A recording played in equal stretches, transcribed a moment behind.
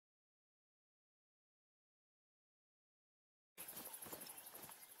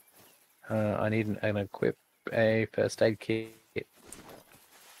I need an equip a first aid kit.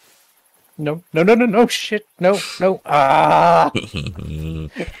 No, no, no, no, no, shit, no, no, ah!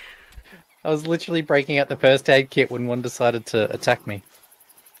 I was literally breaking out the first aid kit when one decided to attack me.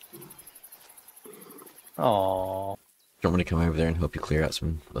 Oh. Do you want me to come over there and help you clear out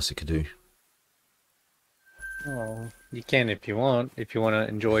some do? Oh, you can if you want. If you want to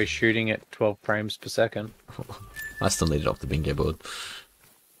enjoy shooting at 12 frames per second. I still need it off the bingo board.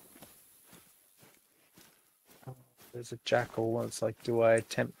 There's a jackal. It's like, do I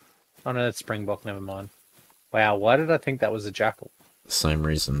attempt... Oh no, that's Springbok, never mind. Wow, why did I think that was a jackal? Same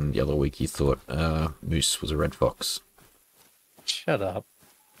reason the other week you thought moose was a red fox. Shut up.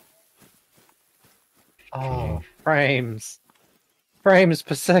 Oh, frames. Frames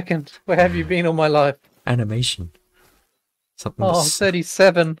per second. Where have you been all my life? Animation. Something. Oh,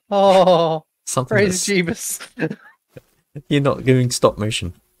 37. Oh, something. Praise Jeebus. You're not doing stop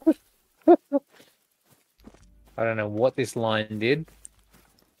motion. I don't know what this line did,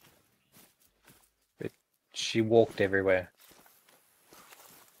 but she walked everywhere.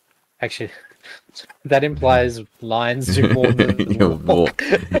 Actually, that implies lines do more than walk.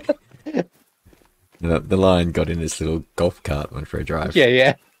 The lion got in this little golf cart, went for a drive. Yeah,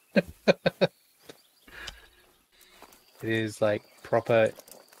 yeah. It is like proper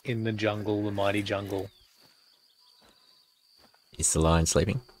in the jungle, the mighty jungle. Is the lion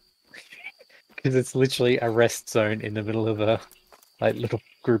sleeping? Because it's literally a rest zone in the middle of a little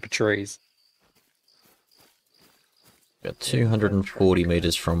group of trees. Got 240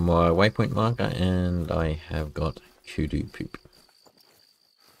 meters from my waypoint marker, and I have got kudu poop.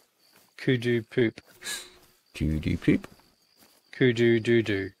 Kudu poop. Kudu poop. Kudu doo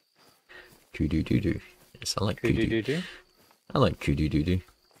doo. Kudu doo doo. Yes, I like Kudu kudu. doo doo. I like kudu doo doo.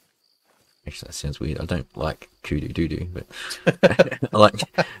 Actually, that sounds weird. I don't like kudu doo doo, but I like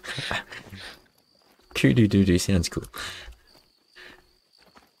kudu doo doo. Sounds cool.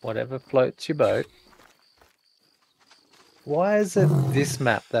 Whatever floats your boat. Why is it this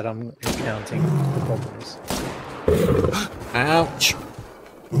map that I'm encountering the problems? Ouch!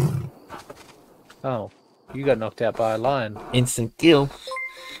 Oh, you got knocked out by a lion. Instant kill.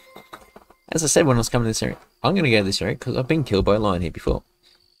 As I said when I was coming to this area, I'm going to go to this area because I've been killed by a lion here before.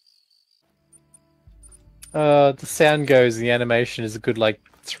 The sound goes, the animation is a good,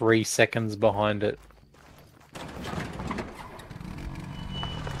 3 seconds behind it.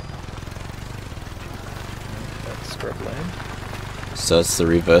 That's scrubland. So it's the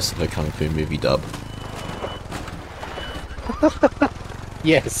reverse of a Kung Fu movie dub.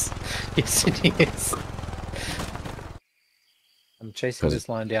 Yes. Yes, it is. I'm chasing this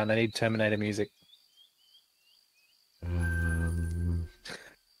line down. I need Terminator music.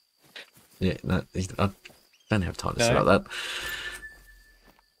 Yeah, no, I don't have time to set up that.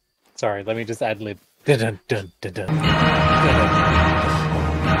 Sorry, let me just ad-lib. Dun dun dun dun.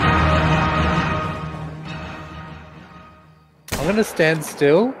 I'm gonna stand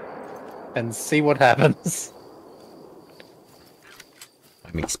still and see what happens.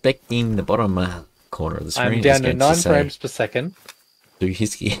 I'm expecting the bottom corner of the screen. I'm down to 9 frames per second.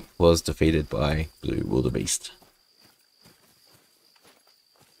 Boohisski was defeated by Blue Wildebeest.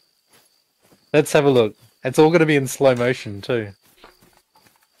 Let's have a look. It's all going to be in slow motion too.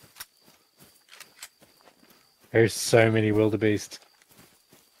 There's so many wildebeest.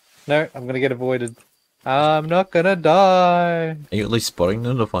 No, I'm going to get avoided. I'm not going to die. Are you at least spotting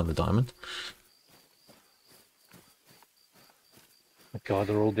them to find the diamond? Oh God,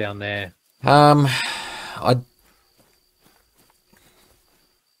 they're all down there.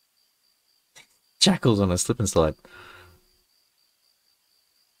 Jackals on a slip and slide.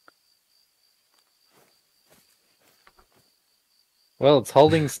 Well, it's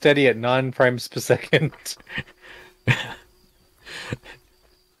holding steady at 9 frames per second.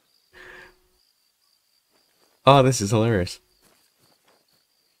 Oh, this is hilarious.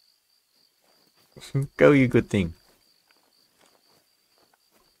 Go, you good thing.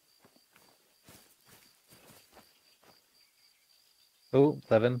 Oh,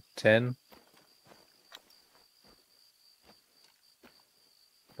 11, 10.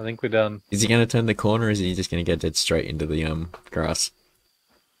 I think we're done. Is he going to turn the corner, or is he just going to get dead straight into the grass?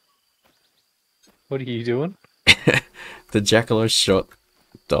 What are you doing? The jackal I shot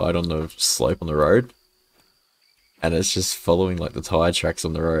died on the slope on the road, and it's just following like the tire tracks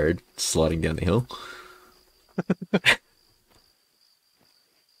on the road, sliding down the hill.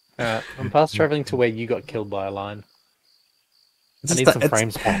 I'm fast traveling to where you got killed by a lion. I need some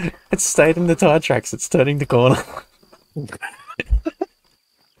frames back. It's stayed in the tire tracks. It's turning the corner.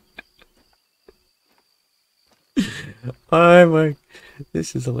 Oh my!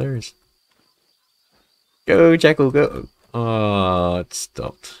 This is hilarious. Go, Jackal, go. Oh, it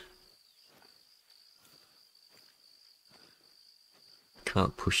stopped.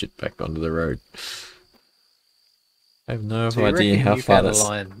 Can't push it back onto the road. I have no So you idea reckon how you far found the that's...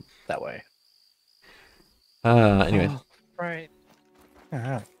 line that way? Anyway. Oh, right.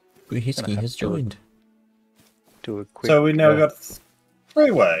 Gonna Boohisski have has to joined. do a quick. So we now got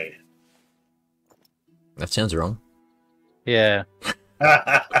freeway. That sounds wrong. Yeah.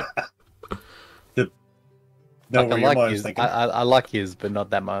 No, Like, what your mind's thinking. I like his, but not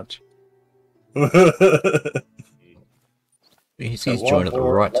that much. Boohiski's joined at the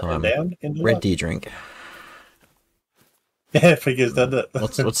right time. Red Deer drink. Yeah, figures done it.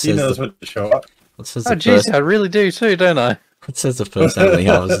 What He says knows the, when to show up. what says Oh, the jeez, first... I really do too, don't I? What says the first animal he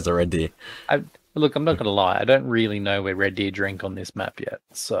harvests is a red deer? Look, I'm not gonna lie. I don't really know where Red Deer drink on this map yet,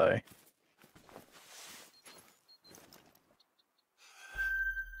 so.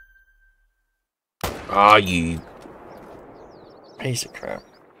 Ah, you piece of crap.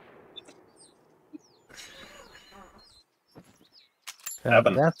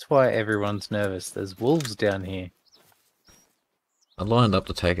 That's why everyone's nervous. There's wolves down here. I lined up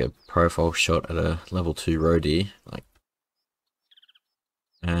to take a profile shot at a level 2 roe deer,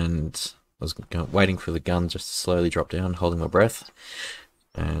 and I was waiting for the gun just to slowly drop down, holding my breath,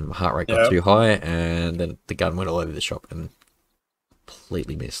 and my heart rate got too high, and then the gun went all over the shop and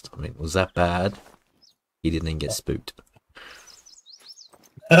completely missed. I mean, was that bad? He didn't even get spooked.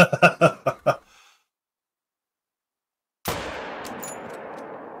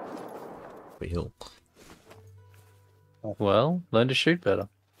 Hill. Well, learn to shoot better.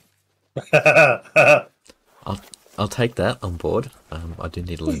 I'll take that on board. I do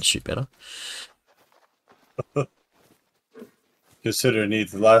need to learn to shoot better. Considering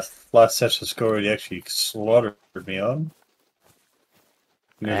the last session score he actually slaughtered me on.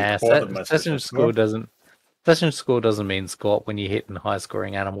 Session score doesn't mean score when you're hitting high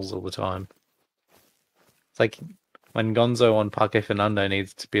scoring animals all the time. It's like when Gonzo on Parque Fernando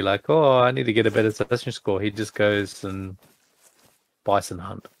needs to be like, oh, I need to get a better session score, he just goes and bison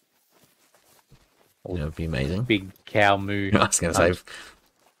hunt. That would be amazing. Big cow moo. I was going to say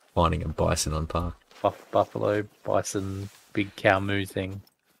finding a bison on park. Buffalo, bison, big cow moo thing.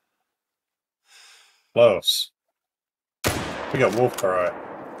 Close. We got wolf cry.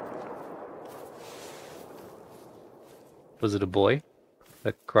 Was it a boy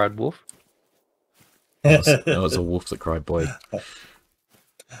that cried wolf? That was a wolf that cried boy.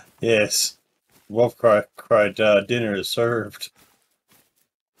 Yes. Wolf cried dinner is served.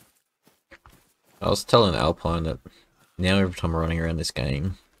 I was telling Alpine that now every time I'm running around this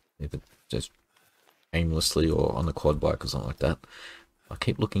game, either just aimlessly or on the quad bike or something like that, I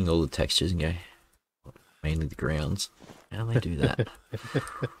keep looking at all the textures and go, mainly the grounds. How do they do that?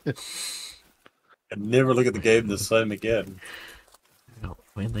 And never look at the game the same again. Oh,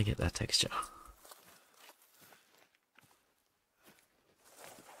 where did they get that texture?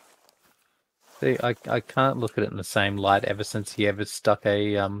 See, I can't look at it in the same light ever since he ever stuck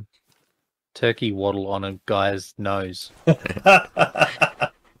a turkey waddle on a guy's nose. Well,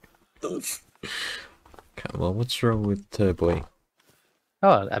 what's wrong with Turboy?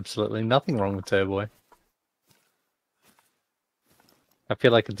 Oh, absolutely nothing wrong with Turboy. I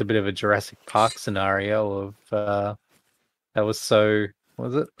feel like it's a bit of a Jurassic Park scenario of that was so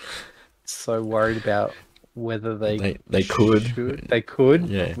so worried about whether they could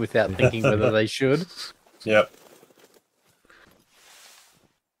yeah, without thinking whether they should. Yep.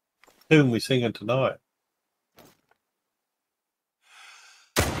 Who are we singing tonight?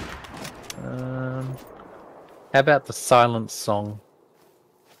 How about the silence song?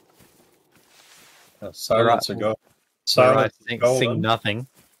 Silence Right. is go. Silence Silence is golden. sing nothing.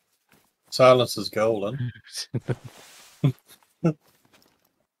 Silence is golden.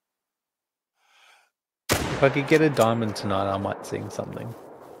 If I could get a diamond tonight, I might sing something.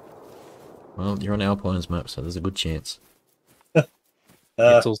 Well, you're on Alpine's map, so there's a good chance.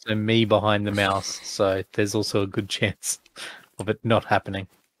 It's also me behind the mouse, so there's also a good chance of it not happening.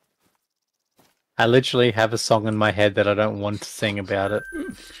 I literally have a song in my head that I don't want to sing about it.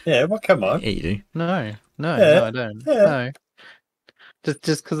 Yeah, well, come on. Yeah, you do. No, Yeah, I don't. yeah. No.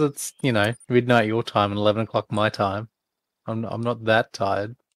 Just because it's, midnight your time and 11 o'clock my time. I'm not that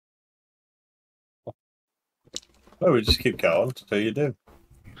tired. Well, we just keep going until you do.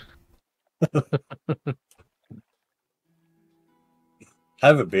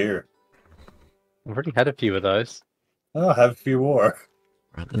 Have a beer. I've already had a few of those. Oh, have a few more.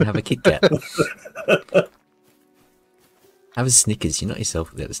 Right, then have a Kit Kat. Have a Snickers. You're not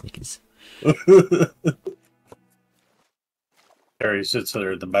yourself without a Snickers. Harry sits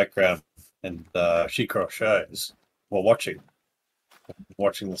there in the background. and she crochets while watching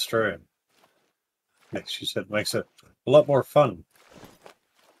the stream. She said makes it a lot more fun.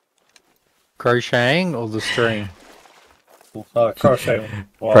 Crocheting or the stream? Crocheting.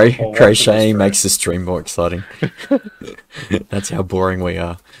 Crocheting makes the stream more exciting. That's how boring we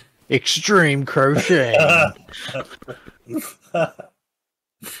are. Extreme crocheting.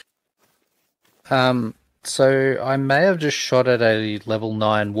 So I may have just shot at a level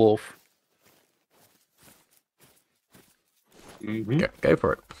 9 wolf. Go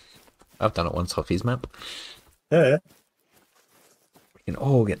for it. I've done it once off his map. Yeah. We can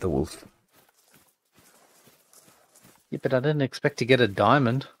all get the wolf. Yeah, but I didn't expect to get a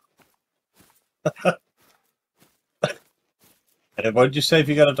diamond. And what did you say if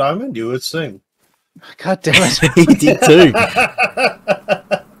you got a diamond? You would sing. God damn it. He did too.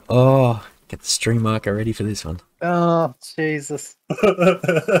 Oh, get the stream marker ready for this one. Oh, Jesus.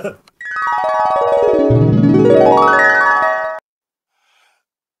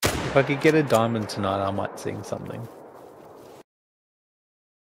 If I could get a diamond tonight, I might sing something.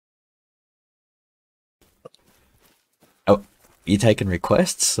 Oh, you taking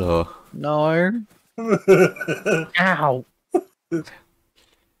requests or? No. Ow.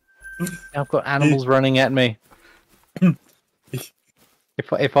 I've got animals running at me.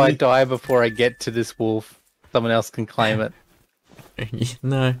 If I die before I get to this wolf, someone else can claim it.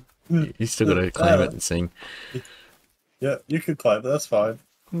 No, you still got to claim it and sing. Yeah, you can claim it. That's fine.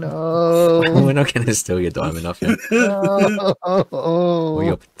 No. We're not going to steal your diamond off you. No. Or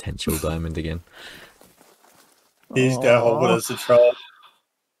your potential diamond again. He's now holding as a troll.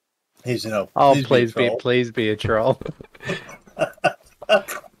 He's now. Oh, please be a troll.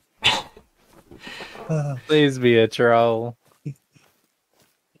 Please be a troll.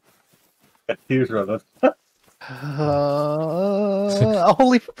 He's running.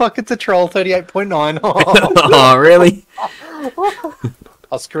 Holy fuck! It's a troll. 38.9. Oh, really?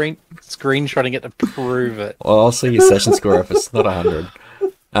 I'll screenshotting it to prove it. Well, I'll see your session score if it's not 100.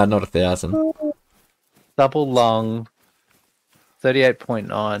 Not 1,000. Double lung.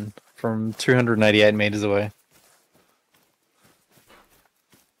 38.9 from 288 meters away.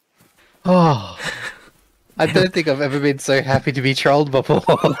 Oh, I don't think I've ever been so happy to be trolled before.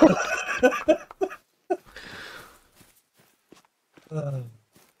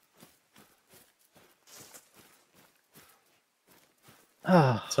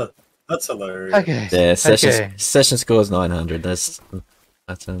 That's hilarious. Okay. Yeah, session score is 900. That's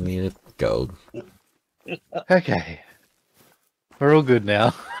only a gold. Okay. We're all good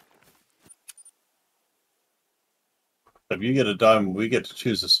now. If you get a diamond, we get to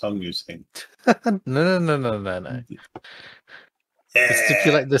choose a song you sing. No.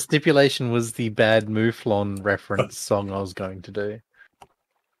 The stipulation was the bad Mouflon reference song I was going to do.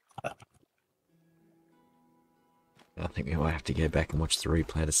 I think we might have to go back and watch the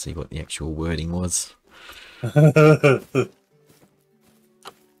replay to see what the actual wording was.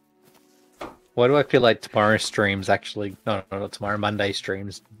 Why do I feel like tomorrow's streams actually... No, not tomorrow. Monday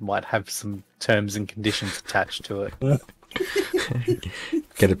streams might have some terms and conditions attached to it.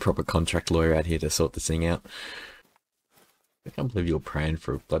 Get a proper contract lawyer out here to sort this thing out. I can't believe you're praying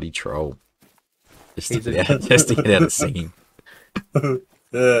for a bloody troll. Just to get out of singing.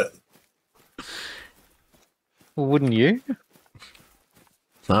 Yeah. Well, wouldn't you?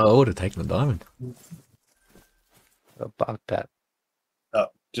 No, I would have taken the diamond. About that. Oh,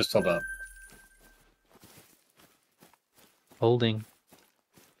 just hold on. Holding.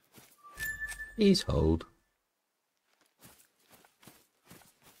 Please hold.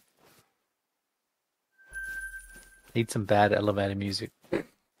 Need some bad elevator music. Hit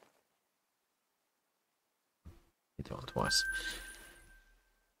one twice.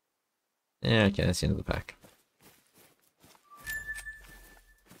 Yeah, okay, that's the end of the pack.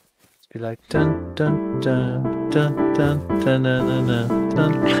 Be like dun dun dun dun dun dun dun dun dun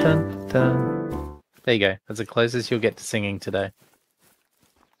dun dun. There you go. That's the closest you'll get to singing today.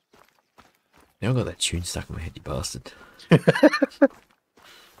 Now I've got that tune stuck in my head, you bastard.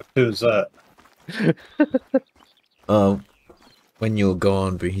 Who's that? When you were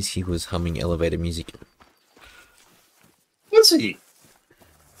gone, Boohisski was humming elevator music. Was he?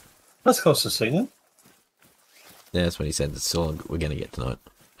 That's close to singing. Yeah, that's what he said. That's all we're going to get tonight.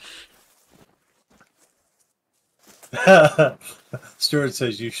 Stuart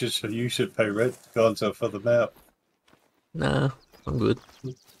says you should pay rent to Gonzo for the map. Nah, I'm good.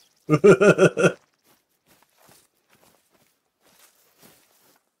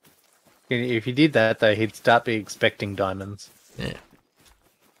 If you did that, though, he'd start be expecting diamonds. Yeah.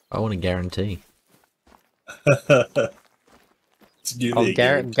 I want a guarantee. I'll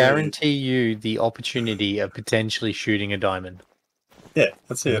guarantee you the opportunity of potentially shooting a diamond. Yeah,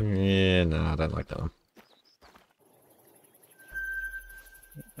 that's it. Yeah, no, I don't like that one.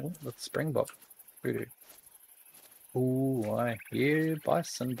 Oh, that's springbok. Voodoo. Ooh, I hear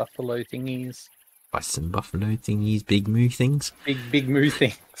bison buffalo thingies. Bison buffalo thingies, big moo things. Big moo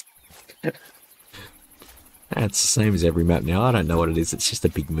things. That's the same as every map now. I don't know what it is. It's just a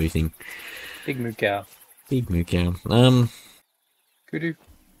big moo thing. Big moo cow. Big moo cow. Kudu.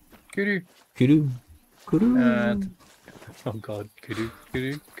 Kudu. Kudu. Kudu. Oh god. Kudu.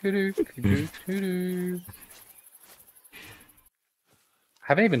 Kudu. Kudu. Kudu. Kudu. I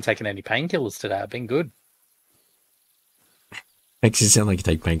haven't even taken any painkillers today. I've been good. Makes it sound like you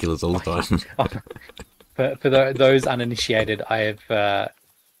take painkillers all the time. For those uninitiated, I have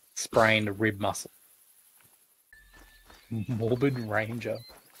sprained a rib muscle. Morbid Ranger.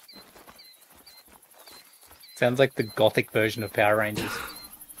 Sounds like the gothic version of Power Rangers.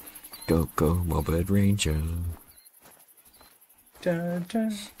 Go, Morbid Ranger. Dun,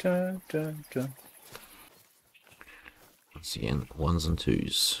 dun, dun, dun, dun. Once again, 1s and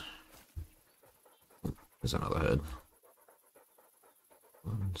 2s. There's another herd.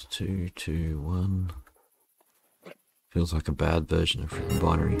 1, 2, 2, 1. Feels like a bad version of freaking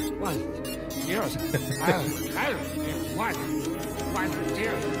binary. 1 0 1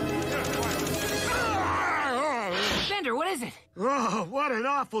 0. Bender, what is it? Oh, what an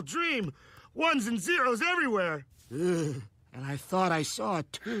awful dream! 1s and 0s everywhere. Ugh. And I thought I saw a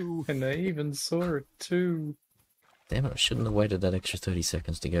 2. And I even saw it too. Damn it, I shouldn't have waited that extra 30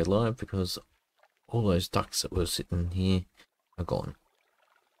 seconds to go live because all those ducks that were sitting here are gone.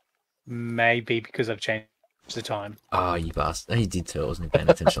 Maybe because I've changed the time. Ah, you bastard. He did tell I wasn't paying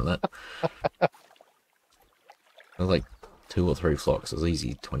attention to that. There was like 2 or 3 flocks. It was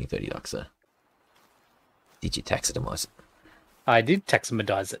easy 20, 30 ducks there. Did you taxidermize it? I did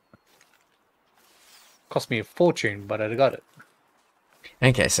taxidermize it. Cost me a fortune, but I got it.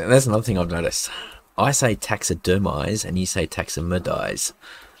 Okay, so that's another thing I've noticed. I say taxidermize and you say taxidermize.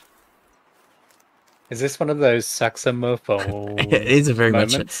 Is this one of those saxophone It is a very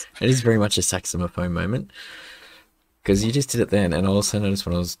moments? much. It is very much a saxophone moment. Because you just did it then, and I also noticed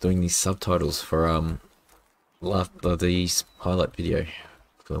when I was doing these subtitles for the highlight video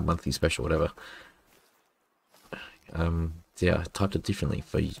for the monthly special, whatever. Yeah, I typed it differently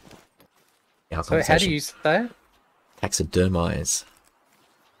for our So how do you say it? Taxidermize.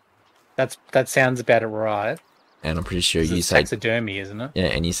 That sounds about it right. And I'm pretty sure It's you say taxidermy, isn't it? yeah,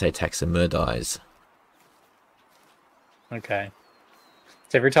 and you say taxidermize. Okay.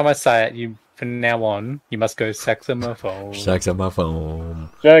 So every time I say it, you from now on you must go saxophone. Saxophone.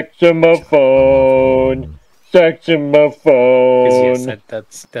 Saxophone. Saxophone.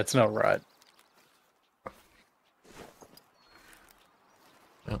 Yes, that's not right.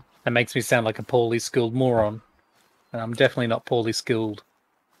 Oh. That makes me sound like a poorly skilled moron. And I'm definitely not poorly skilled.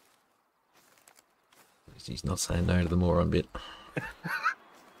 He's not saying no to the moron bit.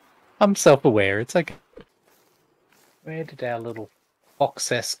 I'm self-aware. It's okay. Where did our little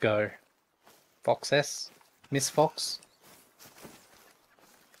Foxess go? Foxess? Miss Fox?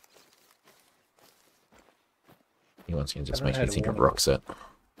 He once again just I don't makes know me how to think of warn Roxette.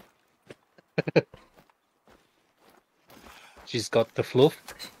 She's got the fluff.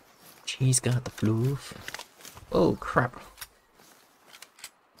 She's got the fluff. Oh crap.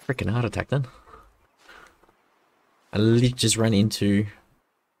 Freaking heart attack then. I literally just ran into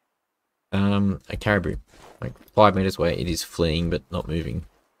a caribou. Like 5 meters away, it is fleeing but not moving.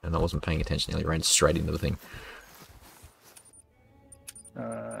 And I wasn't paying attention, I ran straight into the thing.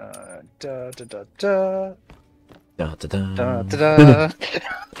 Da da da da. Da da da. Da da da.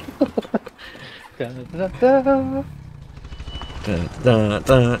 Da da da. Da da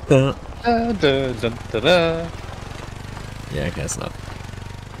da da. Da da da da da. Yeah, okay, that's enough.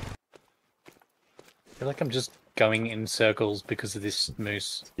 I feel like I'm just going in circles because of this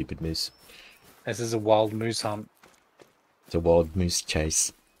moose. Stupid moose. This is a wild moose hunt. It's a wild moose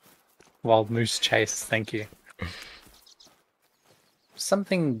chase. Wild moose chase, thank you.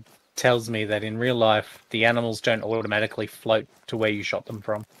 Something tells me that in real life, the animals don't automatically float to where you shot them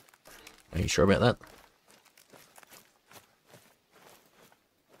from. Are you sure about that?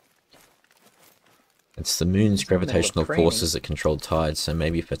 It's the moon's gravitational forces that control tides, so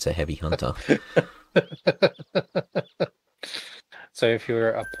maybe if it's a heavy hunter. So if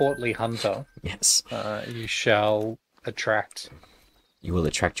you're a portly hunter, Yes. you shall attract. You will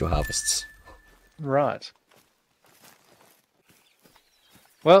attract your harvests. Right.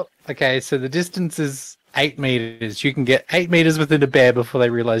 Well, okay, so the distance is 8 meters. You can get 8 meters within a bear before they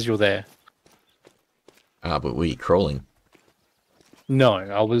realize you're there. Ah, but we're crawling. No,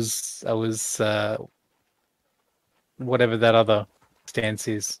 I was whatever that other stance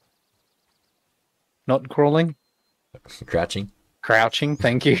is. Not crawling, Crouching. crouching.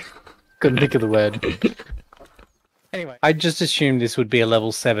 Thank you. Couldn't think of the word. Anyway, I just assumed this would be a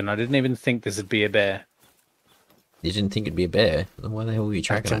level 7. I didn't even think this would be a bear. You didn't think it'd be a bear? Then why the hell were you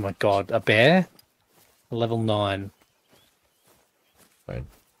tracking Oh it? my god, a bear? Level 9. Right.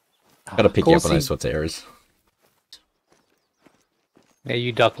 Oh, Gotta of pick you up course on those sorts of errors. Yeah,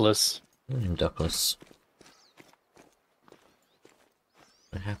 you duckless. I'm duckless.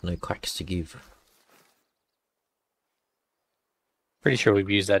 I have no quacks to give. Pretty sure we've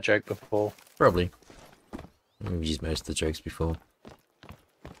used that joke before. Probably. We've used most of the jokes before.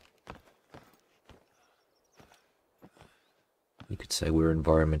 You could say we're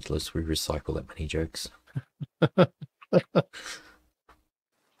environmentalists, we recycle that many jokes.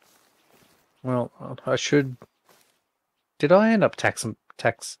 Well, I should... Did I end up taxing that?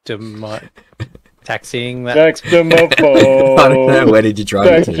 Text to my phone. I don't know, where did you drive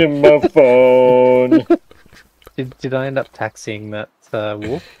it Text to? to my phone. Did I end up taxiing that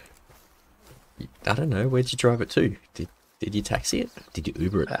wolf? I don't know, where'd you drive it to? Did you taxi it? Did you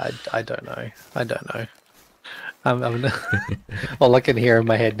Uber it? I don't know. I don't know. All I can hear in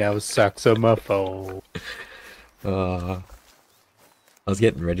my head now is saxophone. I was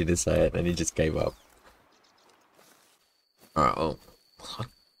getting ready to say it and he just gave up. Alright, well.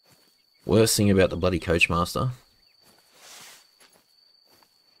 Worst thing about the bloody Coachmaster.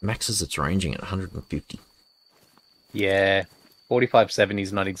 Maxes its ranging at 150. Yeah, 45-70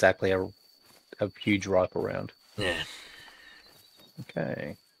 is not exactly a huge rifle round. Yeah.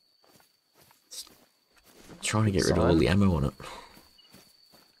 Okay. Trying to get rid of all the ammo on it.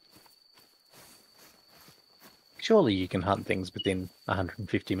 Surely you can hunt things within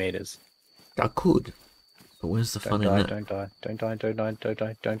 150 meters. I could. But where's the fun in that? Don't die, don't die, don't die, don't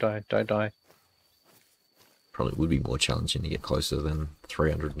die, don't die, don't die. Probably would be more challenging to get closer than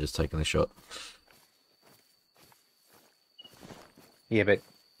 300 and just taking the shot. Yeah, but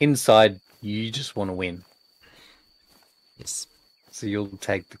inside, you just want to win. Yes. So you'll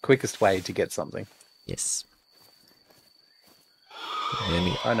take the quickest way to get something. Yes.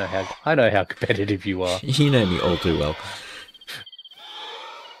 I know how competitive you are. You know me all too well.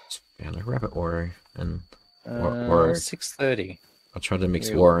 Found a rabbit warrow and warrow. 6:30. I tried to mix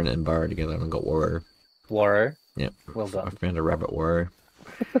Yeah. warren and burrow together and got warrow. Warrow. Yep. Well I done. found a rabbit warrow.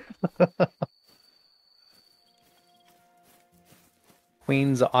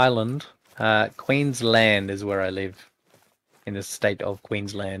 Queen's Island. Queensland is where I live. In the state of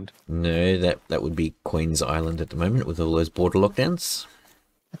Queensland. No, that would be Queen's Island at the moment with all those border lockdowns.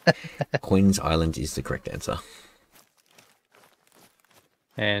 Queen's Island is the correct answer.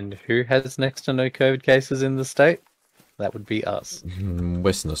 And who has next to no COVID cases in the state? That would be us.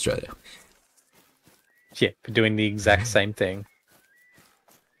 Western Australia. Yeah, for doing the exact same thing.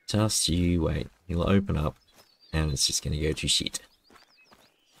 Just you wait. You'll open up and it's just going to go to shit.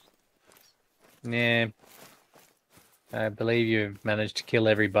 Yeah. I believe you've managed to kill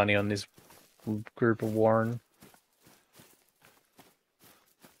every bunny on this group of Warren.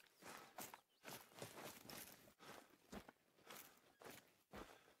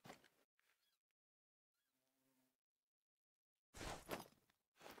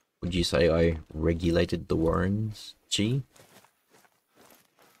 Would you say I regulated the Warrens, G?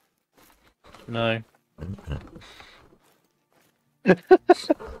 No.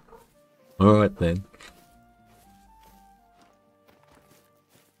 Alright then.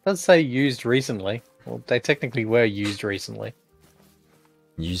 It does say used recently. Well, they technically were used recently.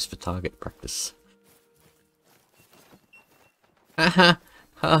 Used for target practice. Haha,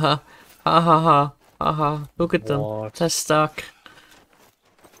 haha, ha ha ha, haha, look at them, What? they're stuck.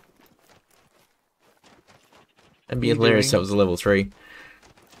 That'd be You hilarious if doing? that was a level 3.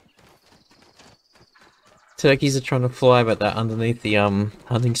 Turkeys are trying to fly, but they're underneath the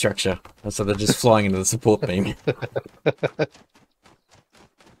hunting structure. So they're just flying into the support beam.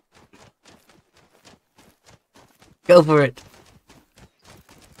 Go for it!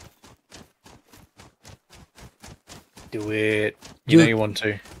 Do it. You know you want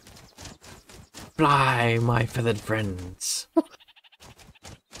to. Fly, my feathered friends.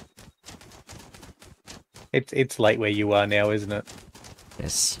 It's late where you are now, isn't it?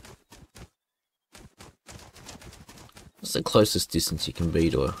 Yes. What's the closest distance you can be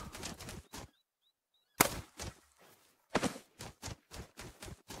to a...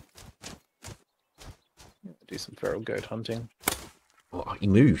 Do some feral goat hunting. Oh, he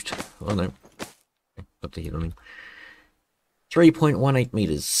moved. Oh no. Got to hit on him. 3.18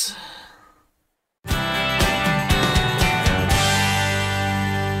 meters.